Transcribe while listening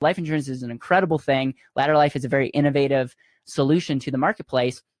Life insurance is an incredible thing. Ladder Life is a very innovative solution to the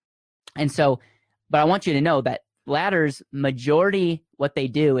marketplace. And so, but I want you to know that Ladder's majority, what they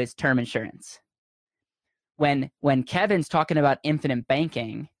do is term insurance. When Kevin's talking about infinite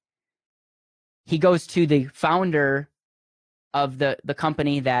banking, he goes to the founder of the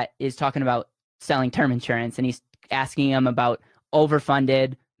company that is talking about selling term insurance, and he's asking him about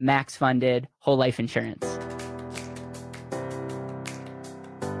overfunded, max funded, whole life insurance.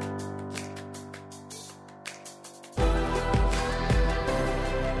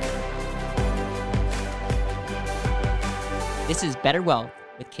 This is Better Wealth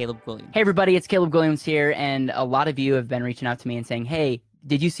with Caleb Williams. Hey everybody, it's Caleb Williams here, and a lot of you have been reaching out to me and saying, hey,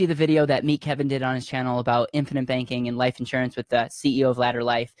 did you see the video that Meet Kevin did on his channel about infinite banking and life insurance with the CEO of Ladder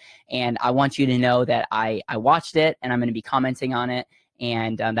Life? And I want you to know that I watched it, and I'm going to be commenting on it,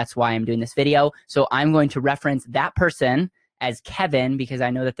 and that's why I'm doing this video. So I'm going to reference that person as Kevin because I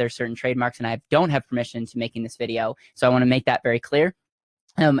know that there's certain trademarks and I don't have permission to making this video. So I want to make that very clear.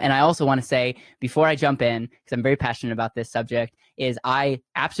 And I also want to say, before I jump in, because I'm very passionate about this subject, is I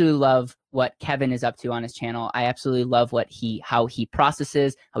absolutely love what Kevin is up to on his channel. I absolutely love how he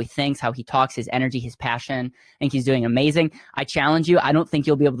processes, how he thinks, how he talks, his energy, his passion. I think he's doing amazing. I challenge you. I don't think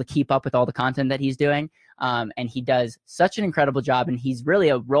you'll be able to keep up with all the content that he's doing. And he does such an incredible job. And he's really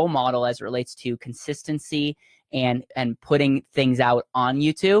a role model as it relates to consistency and putting things out on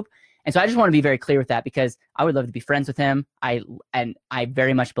YouTube. And so I just want to be very clear with that because I would love to be friends with him. I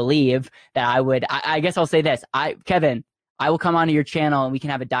very much believe that I guess I'll say this. Kevin, I will come onto your channel and we can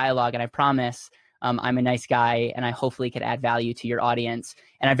have a dialogue, and I promise I'm a nice guy and I hopefully could add value to your audience.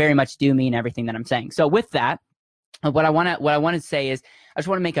 And I very much do mean everything that I'm saying. So with that, what I want to say is I just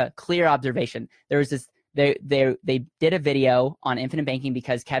want to make a clear observation. There was this they did a video on infinite banking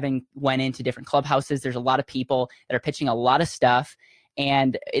because Kevin went into different clubhouses. There's a lot of people that are pitching a lot of stuff.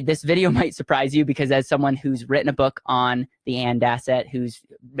 And this video might surprise you because as someone who's written a book on the AND asset, who's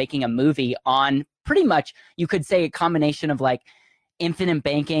making a movie on pretty much, you could say, a combination of like infinite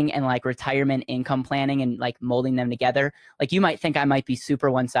banking and like retirement income planning and like molding them together. Like you might think I might be super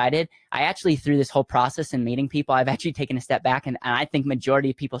one-sided. I actually, through this whole process and meeting people, I've actually taken a step back and I think majority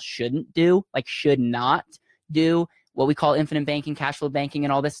of people should not do what we call infinite banking, cash flow banking,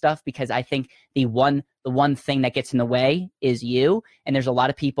 and all this stuff, because I think the one thing that gets in the way is you. And there's a lot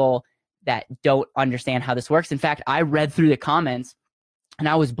of people that don't understand how this works. In fact, I read through the comments and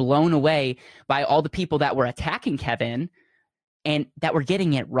I was blown away by all the people that were attacking Kevin and that were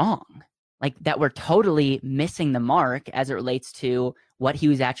getting it wrong. Like that were totally missing the mark as it relates to what he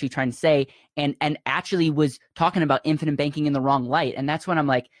was actually trying to say, and actually was talking about infinite banking in the wrong light. And that's when I'm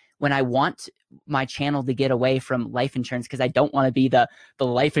like, when I want my channel to get away from life insurance, because I don't want to be the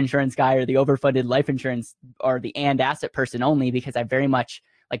life insurance guy or the overfunded life insurance or the and asset person only, because I very much,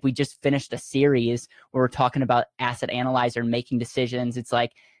 like, we just finished a series where we're talking about asset analyzer making decisions. It's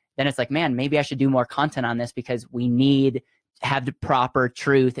like, man, maybe I should do more content on this because we need to have the proper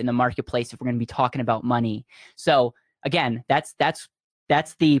truth in the marketplace if we're going to be talking about money. So again, that's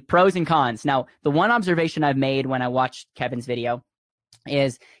the pros and cons. Now, the one observation I've made when I watched Kevin's video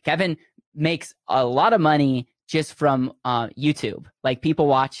is Kevin makes a lot of money just from YouTube. Like people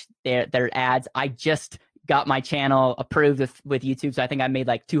watch their ads. I just got my channel approved with YouTube, so I think I made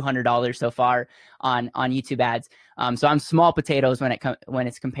like $200 so far on YouTube ads. So I'm small potatoes when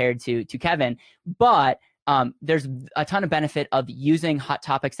it's compared to Kevin, but there's a ton of benefit of using hot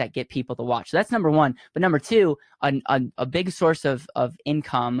topics that get people to watch. So that's number one. But number two, a big source of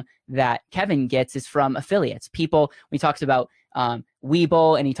income that Kevin gets is from affiliates. People, when he talks about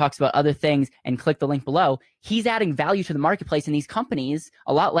Webull and he talks about other things, and click the link below, he's adding value to the marketplace. And these companies,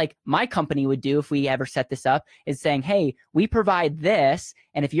 a lot like my company would do if we ever set this up, is saying, hey, we provide this,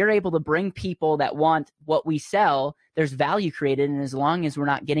 and if you're able to bring people that want what we sell, there's value created. And as long as we're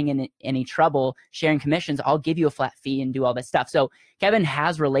not getting in any trouble sharing commissions, I'll give you a flat fee and do all this stuff. So Kevin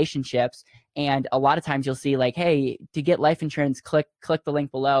has relationships, and a lot of times you'll see like, hey, to get life insurance, click the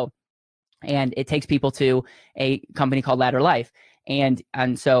link below. And it takes people to a company called Ladder Life. And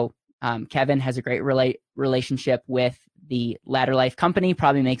so Kevin has a great relationship with the Ladder Life company,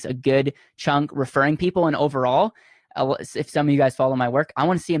 probably makes a good chunk referring people. And overall, if some of you guys follow my work, I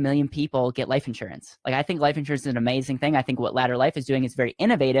want to see 1 million people get life insurance. Like, I think life insurance is an amazing thing. I think what Ladder Life is doing is very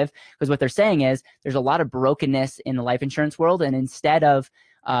innovative, because what they're saying is there's a lot of brokenness in the life insurance world. And instead of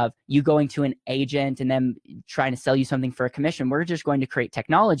you going to an agent and them trying to sell you something for a commission, we're just going to create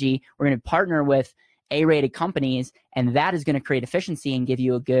technology. We're going to partner with A-rated companies, and that is going to create efficiency and give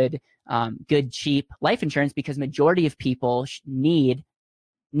you a good, cheap life insurance, because majority of people need/should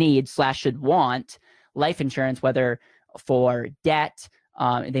want life insurance, whether for debt,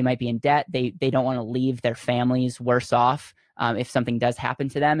 They might be in debt. They don't want to leave their families worse off if something does happen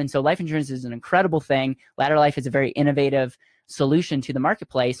to them. And so life insurance is an incredible thing. Ladder Life is a very innovative solution to the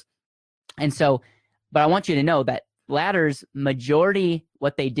marketplace. And so, but I want you to know that Ladder's majority,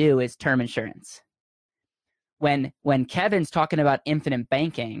 what they do is term insurance. When Kevin's talking about infinite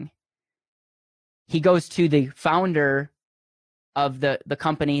banking, he goes to the founder of the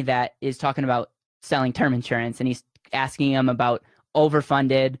company that is talking about selling term insurance, and he's asking him about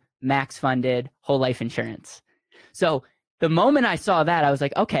overfunded, max funded, whole life insurance. So the moment I saw that, I was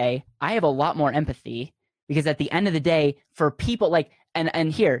like, okay, I have a lot more empathy, because at the end of the day, for people like,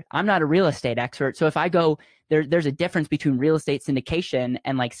 and here, I'm not a real estate expert. So if I go, there's a difference between real estate syndication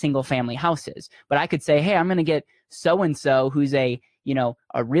and like single family houses. But I could say, hey, I'm going to get so-and-so who's a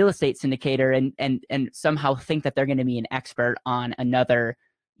real estate syndicator and somehow think that they're going to be an expert on another,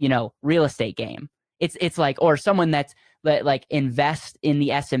 real estate game. It's like, or someone that's like invest in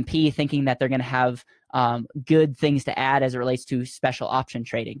the S&P thinking that they're going to have good things to add as it relates to special option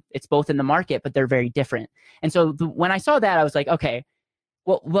trading. It's both in the market, but they're very different. And so when I saw that, I was like, okay,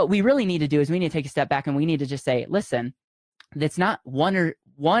 well, what we really need to do is we need to take a step back and we need to just say, listen, that's not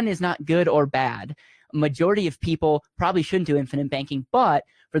one is not good or bad. Majority of people probably shouldn't do infinite banking, but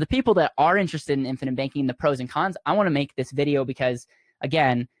for the people that are interested in infinite banking, the pros and cons, I want to make this video because,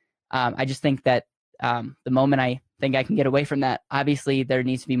 again, I just think that the moment I think I can get away from that, obviously there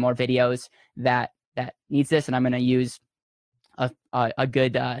needs to be more videos that needs this, and I'm going to use a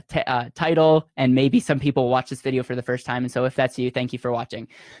good title, and maybe some people watch this video for the first time. And so if that's you, thank you for watching.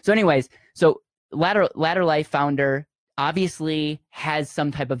 So anyways, so Ladder Life founder obviously has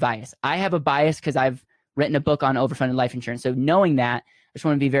some type of bias. I have a bias because I've written a book on overfunded life insurance. So knowing that, I just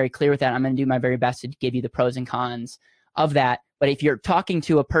want to be very clear with that. I'm going to do my very best to give you the pros and cons of that. But if you're talking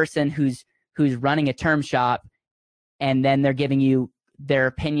to a person who's running a term shop and then they're giving you their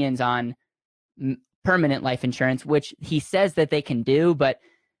opinions on permanent life insurance, which he says that they can do, but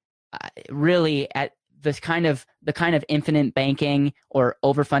really at the kind of infinite banking or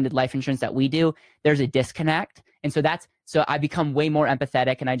overfunded life insurance that we do, there's a disconnect. And so I become way more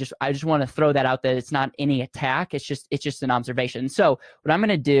empathetic, and I just want to throw that out there. It's not any attack. It's just an observation. So what I'm going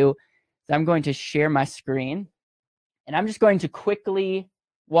to do is I'm going to share my screen, and I'm just going to quickly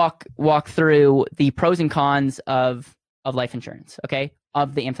walk through the pros and cons of life insurance, okay,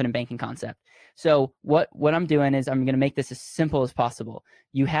 of the infinite banking concept. So what I'm doing is I'm going to make this as simple as possible.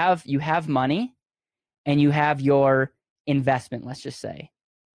 You have money, and you have your investment, let's just say.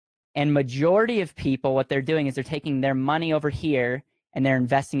 And majority of people, what they're doing is they're taking their money over here and they're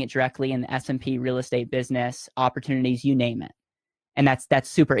investing it directly in the S&P real estate business, opportunities, you name it. And that's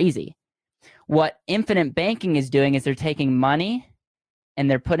super easy. What infinite banking is doing is they're taking money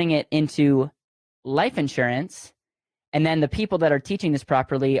and they're putting it into life insurance. And then the people that are teaching this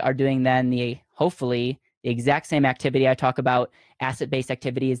properly are doing then hopefully the exact same activity I talk about. Asset-based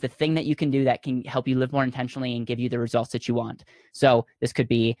activity is the thing that you can do that can help you live more intentionally and give you the results that you want. So this could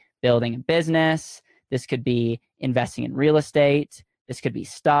be building a business. This could be investing in real estate. This could be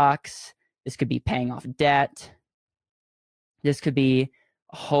stocks. This could be paying off debt. This could be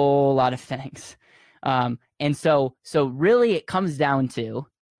a whole lot of things. And so really it comes down to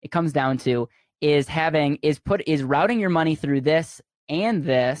is routing your money through this and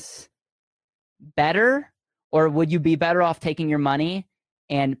this better, or would you be better off taking your money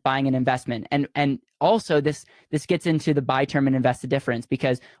and buying an investment? And also this gets into the buy term and invest the difference,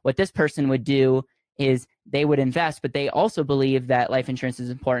 because what this person would do is they would invest, but they also believe that life insurance is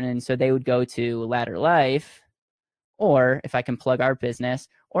important, and so they would go to Ladder Life, or if I can plug our business,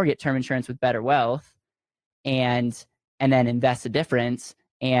 or get term insurance with Better Wealth, and then invest the difference,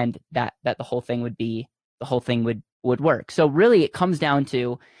 and that the whole thing would work. So really it comes down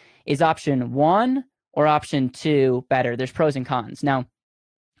to, is option 1 or option 2 better? There's pros and cons. Now,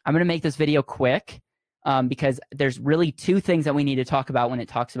 I'm going to make this video quick because there's really 2 things that we need to talk about when it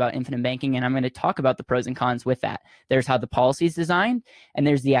talks about infinite banking, and I'm going to talk about the pros and cons with that. There's how the policy is designed, and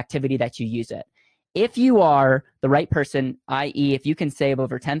there's the activity that you use it. If you are the right person, i.e. if you can save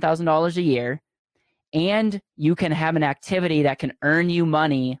over $10,000 a year, and you can have an activity that can earn you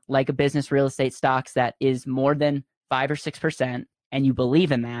money like a business, real estate, stocks that is more than 5 or 6%, and you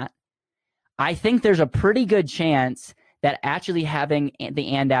believe in that, I think there's a pretty good chance that actually having the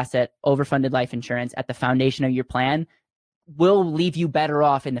and asset overfunded life insurance at the foundation of your plan will leave you better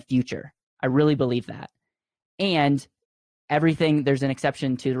off in the future. I really believe that. And everything, there's an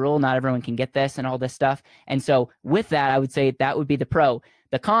exception to the rule. Not everyone can get this and all this stuff. And so with that, I would say that would be the pro.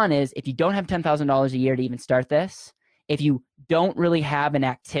 The con is if you don't have $10,000 a year to even start this, if you don't really have an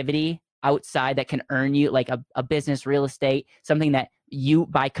activity outside that can earn you, like a business, real estate, something that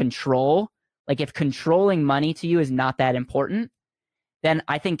by control, like if controlling money to you is not that important, then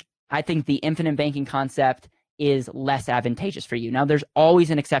I think the infinite banking concept is less advantageous for you. Now, there's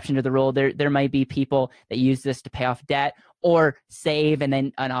always an exception to the rule. There might be people that use this to pay off debt or save, and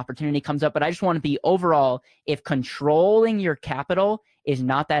then an opportunity comes up. But I just want to be overall, if controlling your capital is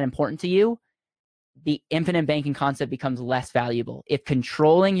not that important to you, the infinite banking concept becomes less valuable. If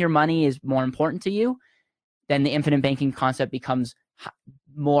controlling your money is more important to you, then the infinite banking concept becomes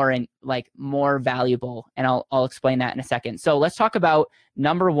more valuable. And I'll explain that in a second. So let's talk about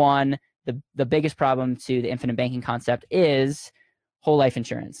number one. The biggest problem to the infinite banking concept is whole life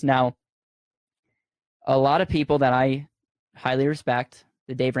insurance. Now, a lot of people that I highly respect,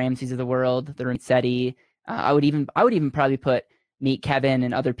 the Dave Ramseys of the world, the Ramit Sethi, I would even probably put Meet Kevin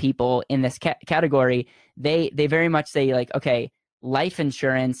and other people in this category. They very much say like, okay, life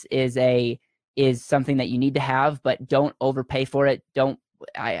insurance is something that you need to have, but don't overpay for it.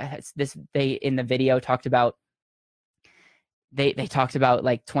 They in the video talked about. They talked about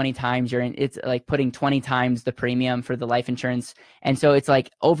like 20 times it's like putting 20 times the premium for the life insurance. And so it's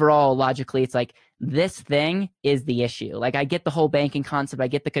like overall logically, it's like this thing is the issue. Like I get the whole banking concept, I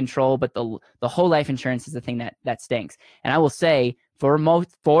get the control, but the whole life insurance is the thing that stinks. And I will say for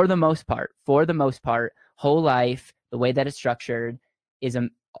the most part, whole life, the way that it's structured is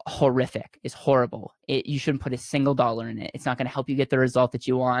horrific, is horrible. You shouldn't put a single dollar in it. It's not going to help you get the result that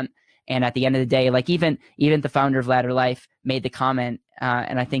you want. And at the end of the day, like even the founder of Ladder Life made the comment,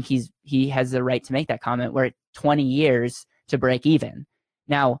 and I think he has the right to make that comment, where 20 years to break even.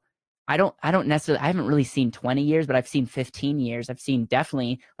 Now, I haven't really seen 20 years, but I've seen 15 years. I've seen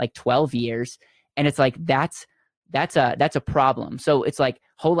definitely like 12 years. And it's like, that's a problem. So it's like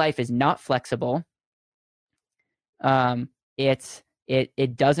whole life is not flexible.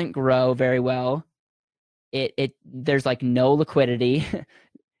 It doesn't grow very well. There's like no liquidity.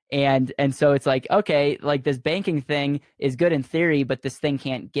 And so it's like, okay, like this banking thing is good in theory, but this thing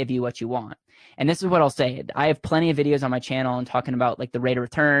can't give you what you want. And this is what I'll say. I have plenty of videos on my channel and talking about like the rate of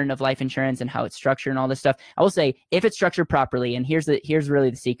return of life insurance and how it's structured and all this stuff. I will say if it's structured properly, and here's really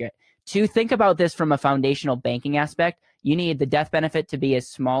the secret. To think about this from a foundational banking aspect, you need the death benefit to be as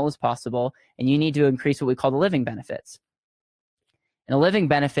small as possible, and you need to increase what we call the living benefits. And the living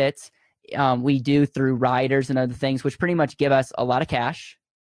benefits we do through riders and other things, which pretty much give us a lot of cash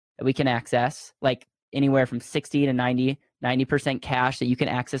that we can access, like anywhere from 60 to 90% cash that you can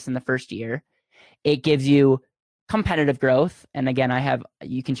access in the first year. It gives you competitive growth. And again,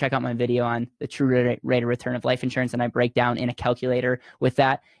 you can check out my video on the true rate of return of life insurance, and I break down in a calculator with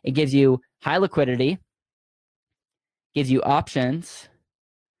that. It gives you high liquidity, gives you options,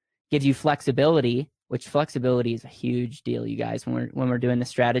 gives you flexibility, which flexibility is a huge deal, you guys, when we're doing the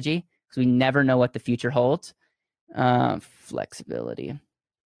strategy, because we never know what the future holds. Flexibility.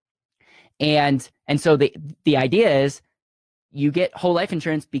 And so the idea is you get whole life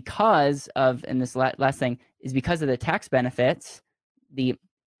insurance because of, and this last thing is because of the tax benefits,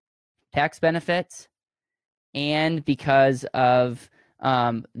 and because of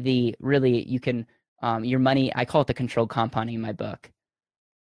you can, your money, I call it the controlled compounding in my book.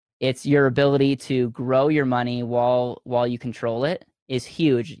 It's your ability to grow your money while you control it is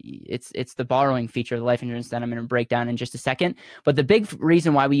huge. It's the borrowing feature of life insurance that I'm going to break down in just a second. But the big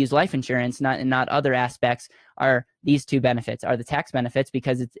reason why we use life insurance, not other aspects, are these two benefits, are the tax benefits,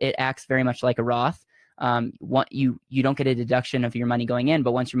 because it acts very much like a Roth. You don't get a deduction of your money going in,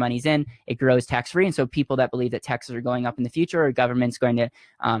 but once your money's in, it grows tax-free. And so people that believe that taxes are going up in the future, or government's going to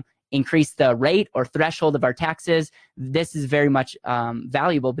increase the rate or threshold of our taxes, this is very much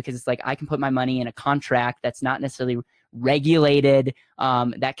valuable, because it's like I can put my money in a contract that's not necessarily regulated,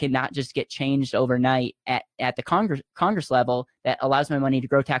 that cannot just get changed overnight at the Congress level, that allows my money to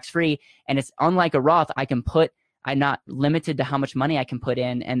grow tax-free. And it's unlike a Roth. I'm not limited to how much money I can put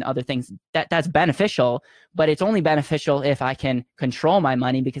in and other things. That's beneficial, but it's only beneficial if I can control my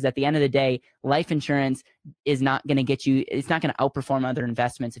money, because at the end of the day, life insurance is not going to get you, it's not going to outperform other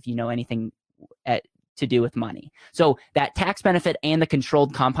investments if you know anything to do with money. So that tax benefit and the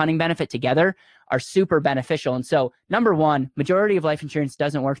controlled compounding benefit together are super beneficial. And so number one, majority of life insurance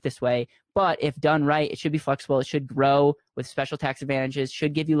doesn't work this way, but if done right, it should be flexible. It should grow with special tax advantages,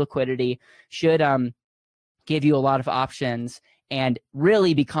 should give you liquidity, should give you a lot of options, and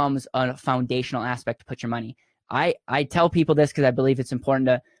really becomes a foundational aspect to put your money. I tell people this because I believe it's important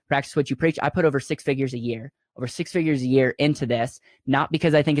to practice what you preach. I put over 6 figures a year into this, not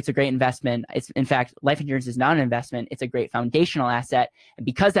because I think it's a great investment. It's, in fact, life insurance is not an investment. It's a great foundational asset. And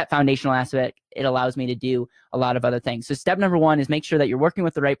because that foundational asset, it allows me to do a lot of other things. So step number one is make sure that you're working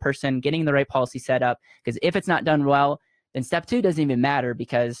with the right person, getting the right policy set up, because if it's not done well, then step 2 doesn't even matter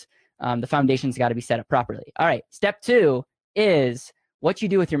because the foundation's got to be set up properly. All right, step 2 is what you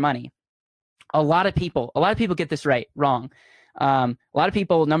do with your money. A lot of people get this wrong. A lot of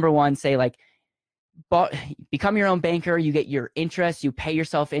people, number one, say like, become your own banker, you get your interest, you pay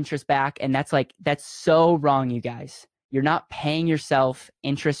yourself interest back. And that's so wrong, you guys. You're not paying yourself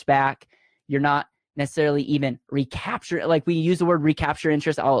interest back. You're not necessarily even recapture. Like, we use the word recapture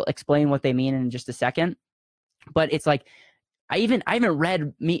interest. I'll explain what they mean in just a second. But it's like, I haven't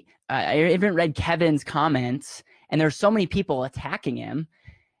read Kevin's comments, and there's so many people attacking him.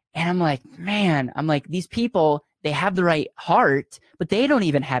 And I'm like, man, these people, they have the right heart, but they don't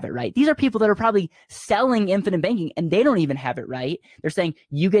even have it right. These are people that are probably selling infinite banking, and they don't even have it right. They're saying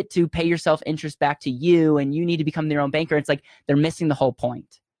you get to pay yourself interest back to you, and you need to become your own banker. It's like they're missing the whole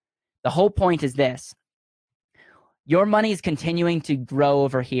point. The whole point is this. Your money is continuing to grow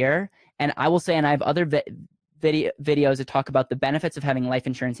over here. And I will say, and I have other videos that talk about the benefits of having life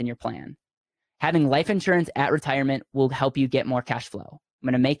insurance in your plan. Having life insurance at retirement will help you get more cash flow. I'm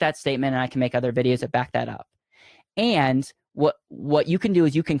going to make that statement, and I can make other videos that back that up. And what you can do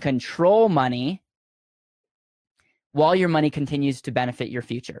is you can control money while your money continues to benefit your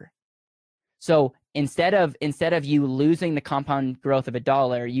future. So instead of you losing the compound growth of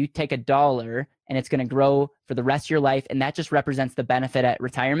 $1, you take $1 and it's going to grow for the rest of your life, and that just represents the benefit at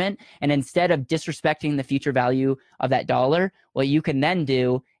retirement. And instead of disrespecting the future value of that dollar, what you can then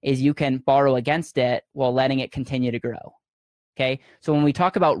do is you can borrow against it while letting it continue to grow. Okay, so when we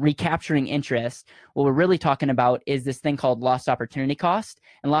talk about recapturing interest, what we're really talking about is this thing called lost opportunity cost.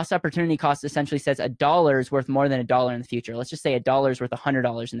 And lost opportunity cost essentially says $1 is worth more than $1 in the future. Let's just say $1 is worth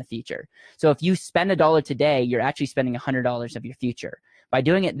 $100 in the future. So if you spend $1 today, you're actually spending $100 of your future. By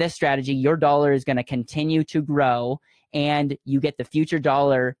doing it this strategy, your dollar is going to continue to grow, and you get the future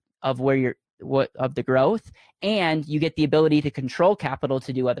dollar of of the growth, and you get the ability to control capital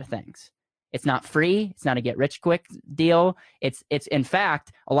to do other things. It's not free. It's not a get rich quick deal. It's in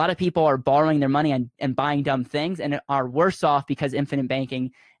fact, a lot of people are borrowing their money and buying dumb things and are worse off because infinite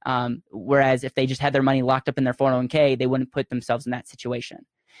banking. Whereas if they just had their money locked up in their 401k, they wouldn't put themselves in that situation.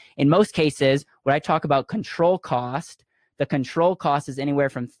 In most cases, when I talk about control cost, the control cost is anywhere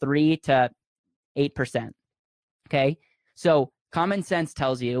from 3 to 8%. Okay. So common sense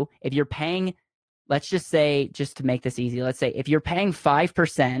tells you if you're paying, let's just say, just to make this easy, let's say if you're paying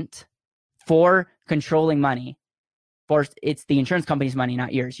 5% for controlling money, it's the insurance company's money,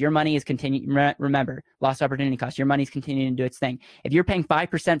 not yours. Your money is continuing. Remember, lost opportunity cost. Your money is continuing to do its thing. If you're paying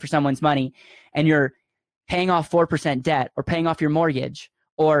 5% for someone's money, and you're paying off 4% debt, or paying off your mortgage,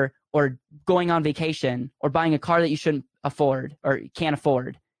 or going on vacation, or buying a car that you shouldn't afford or can't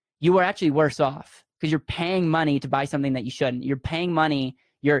afford, you are actually worse off because you're paying money to buy something that you shouldn't. You're paying money.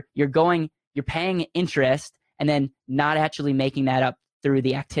 You're paying interest, and then not actually making that up through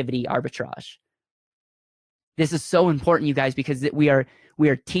the activity arbitrage. This is so important, you guys, because we are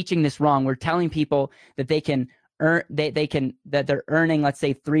teaching this wrong. We're telling people that they can earn that they're earning, let's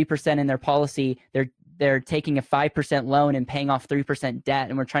say, 3% in their policy. They're taking a 5% loan and paying off 3% debt,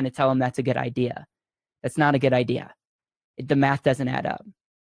 and we're trying to tell them that's a good idea. That's not a good idea. The math doesn't add up.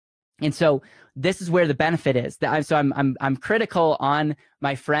 And so this is where the benefit is. So I'm critical on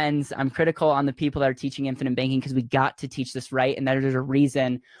my friends. I'm critical on the people that are teaching infinite banking because we got to teach this right, and there's a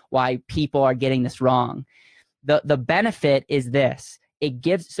reason why people are getting this wrong. The benefit is this. It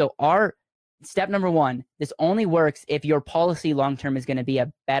gives, so our step number one, this only works if your policy long-term is going to be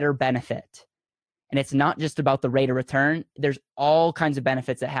a better benefit. And it's not just about the rate of return. There's all kinds of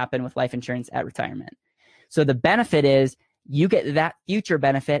benefits that happen with life insurance at retirement. So the benefit is you get that future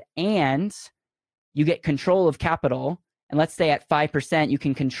benefit, and you get control of capital. And let's say at 5%, you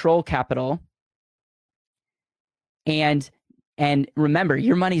can control capital. And remember,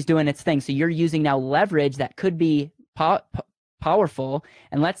 your money's doing its thing. So you're using now leverage that could be powerful.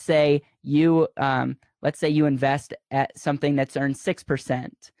 And let's say you invest at something that's earned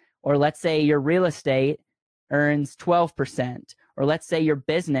 6%, or let's say your real estate earns 12%, or let's say your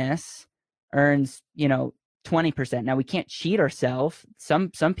business earns 20%. Now, we can't cheat ourselves. Some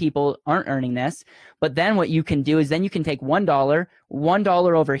people aren't earning this, but then what you can do is then you can take $1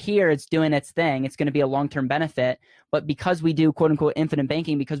 over here. It's doing its thing. It's going to be a long-term benefit. But because we do quote unquote infinite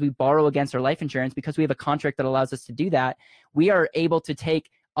banking, because we borrow against our life insurance, because we have a contract that allows us to do that, we are able to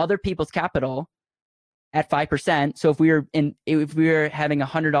take other people's capital at 5%. So if we were having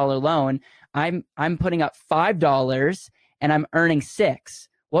 $100 loan, I'm putting up $5 and I'm earning 6.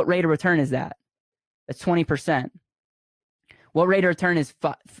 What rate of return is that? That's 20%. What rate of return is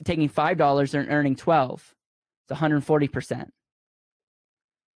taking $5 and earning 12? It's 140%.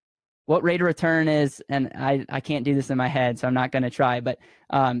 what rate of return is, and I can't do this in my head, so I'm not going to try, but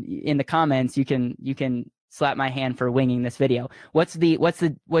in the comments, you can slap my hand for winging this video. What's taking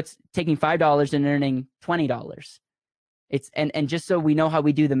 $5 and earning $20? It's, and just so we know how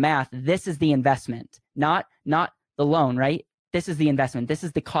we do the math, this is the investment, not the loan, right? This is the investment. This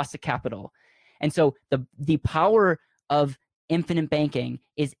is the cost of capital. And so the power of infinite banking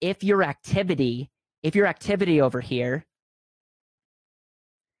is if your activity over here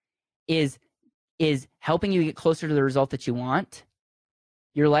is helping you get closer to the result that you want,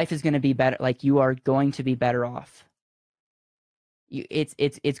 your life is going to be better. Like, you are going to be better off.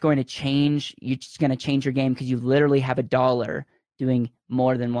 It's going to change. You're just going to change your game because you literally have $1 doing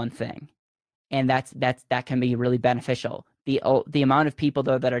more than one thing. And that can be really beneficial. The amount of people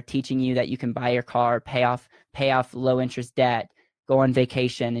though that are teaching you that you can buy your car, pay off low interest debt, go on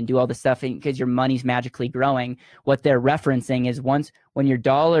vacation and do all this stuff because your money's magically growing. What they're referencing is when your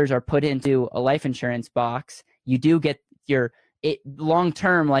dollars are put into a life insurance box, you do get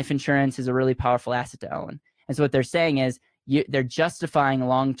long-term life insurance is a really powerful asset to own. And so what they're saying is they're justifying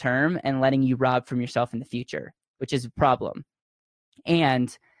long-term and letting you rob from yourself in the future, which is a problem.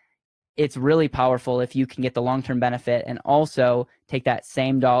 And it's really powerful if you can get the long-term benefit and also take that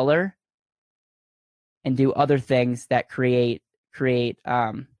same dollar and do other things that create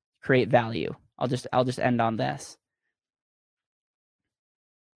value. I'll just end on this.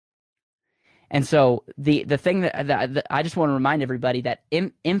 And so the thing that I just want to remind everybody that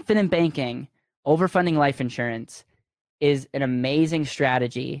infinite banking, overfunding life insurance, is an amazing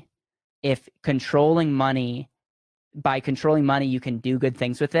strategy. If by controlling money, you can do good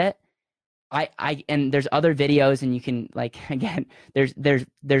things with it. And there's other videos, and you can, like, again,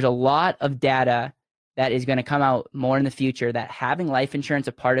 there's a lot of data that is going to come out more in the future that having life insurance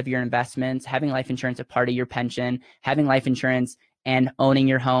a part of your investments, having life insurance a part of your pension, having life insurance and owning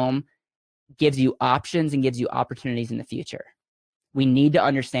your home gives you options and gives you opportunities in the future. We need to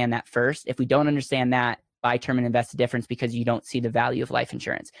understand that first. If we don't understand that, buy term and invest the difference because you don't see the value of life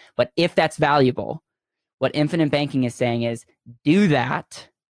insurance. But if that's valuable, what infinite banking is saying is do that.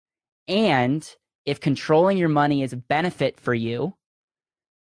 And if controlling your money is a benefit for you,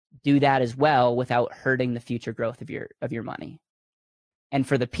 do that as well without hurting the future growth of your money. And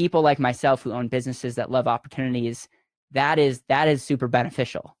for the people like myself who own businesses that love opportunities, that is super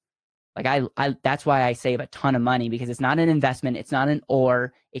beneficial. Like that's why I save a ton of money, because it's not an investment, it's not an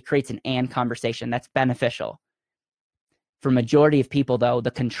or, it creates an and conversation. That's beneficial. For majority of people though,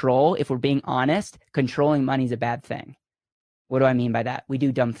 the control, if we're being honest, controlling money is a bad thing. What do I mean by that? We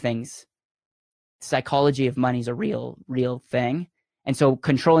do dumb things. Psychology of money is a real thing. And so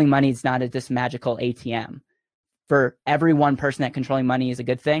controlling money is not this magical ATM. For every one person that controlling money is a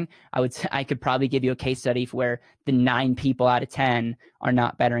good thing, I could probably give you a case study where the 9 people out of 10 are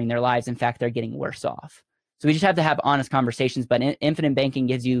not bettering their lives. In fact, they're getting worse off. So we just have to have honest conversations. But infinite banking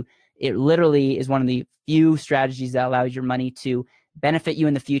gives you, it literally is one of the few strategies that allows your money to benefit you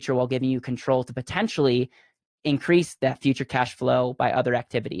in the future while giving you control to potentially increase that future cash flow by other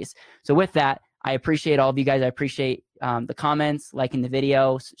activities. So with that, I appreciate all of you guys. I appreciate the comments, liking the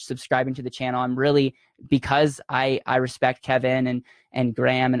video, subscribing to the channel. I'm really, because I respect Kevin and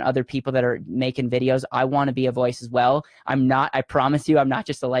Graham and other people that are making videos, I want to be a voice as well. I promise you, I'm not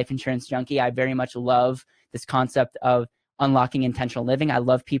just a life insurance junkie. I very much love this concept of unlocking intentional living. I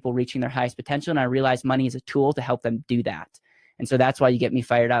love people reaching their highest potential, and I realize money is a tool to help them do that. And so that's why you get me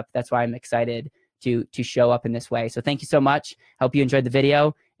fired up. That's why I'm excited to show up in this way. So thank you so much. Hope you enjoyed the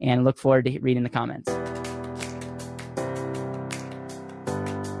video and look forward to reading the comments.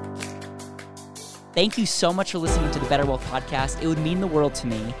 Thank you so much for listening to the Better Wealth Podcast. It would mean the world to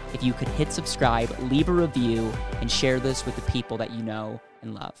me if you could hit subscribe, leave a review, and share this with the people that you know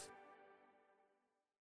and love.